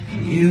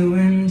You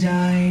and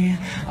I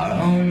are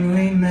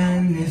only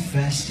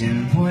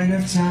manifesting point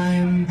of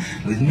time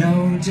with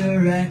no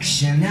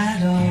direction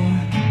at all.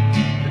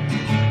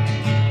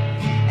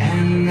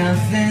 And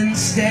nothing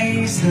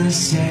stays the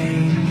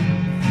same.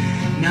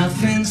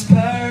 Nothing's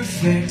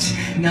perfect,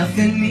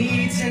 nothing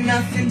needs and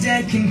nothing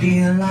dead can be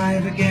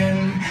alive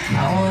again.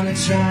 I wanna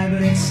try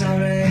but it's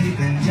already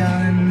been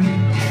done.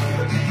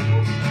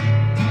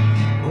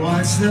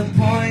 What's the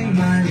point,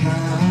 my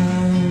love?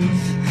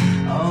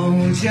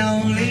 Oh,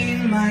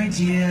 Jolene, my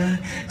dear,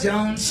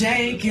 don't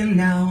take it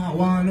now. I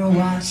wanna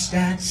watch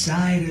that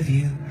side of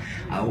you.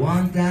 I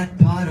want that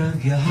part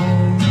of your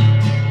whole.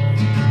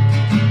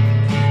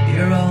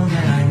 You're all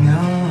that I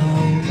know,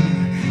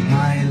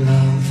 my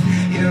love.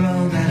 You're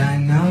all that I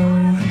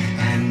know.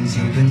 And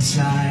deep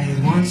inside,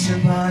 once a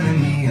part of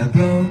me, a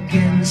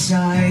broken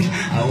side.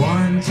 I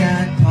want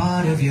that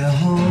part of your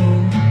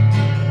whole.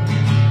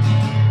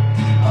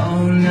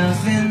 Oh,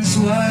 nothing's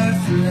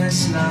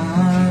worthless,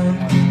 love.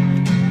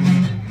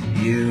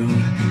 You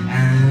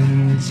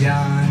and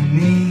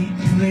Johnny,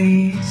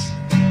 please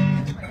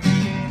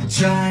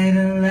try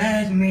to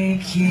let me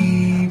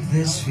keep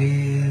this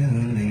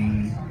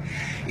feeling.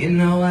 You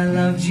know I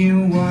loved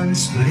you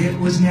once, but it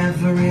was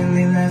never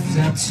really left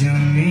up to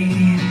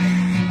me.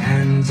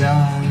 And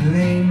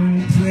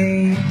darling,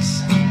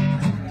 please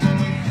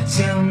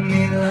tell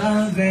me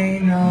love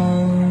ain't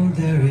all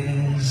there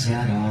is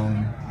at all.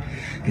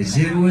 'Cause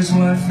it was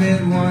worth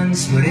it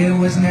once, but it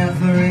was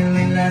never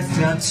really left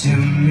up to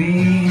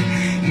me.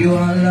 You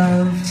are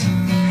loved,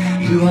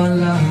 you are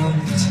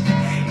loved,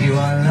 you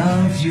are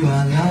loved, you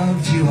are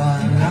loved, you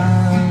are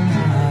loved.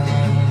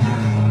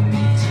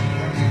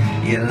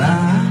 You're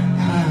loved,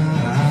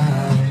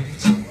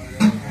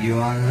 you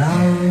are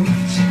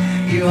loved,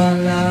 you are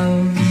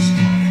loved,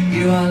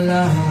 you are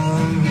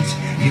loved,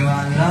 you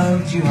are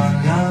loved, you are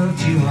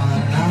loved, you are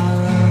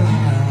loved.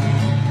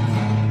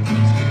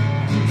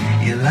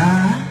 You're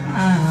loved.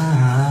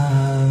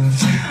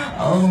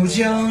 Oh,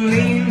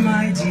 Jolene,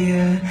 my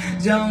dear,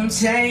 don't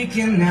take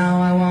it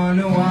now. I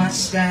wanna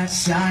watch that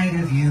side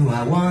of you.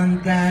 I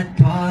want that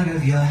part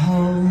of your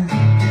whole.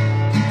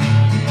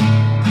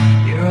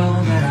 You're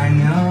all that I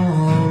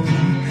know,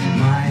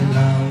 my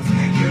love.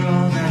 You're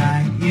all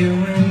that you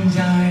and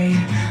I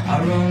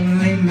are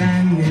only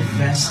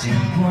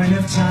manifesting point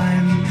of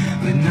time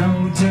with no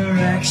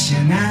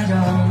direction at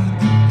all.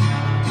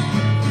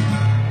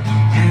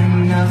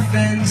 And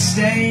nothing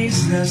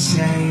stays the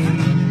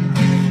same.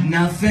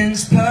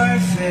 Nothing's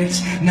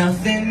perfect,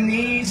 nothing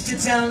needs to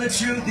tell the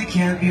truth. It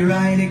can't be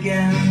right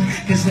again,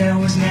 'cause there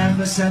was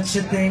never such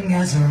a thing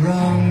as a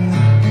wrong.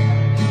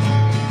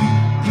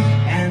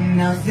 And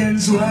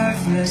nothing's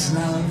worthless,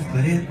 love,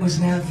 but it was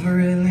never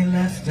really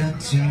left up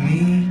to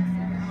me.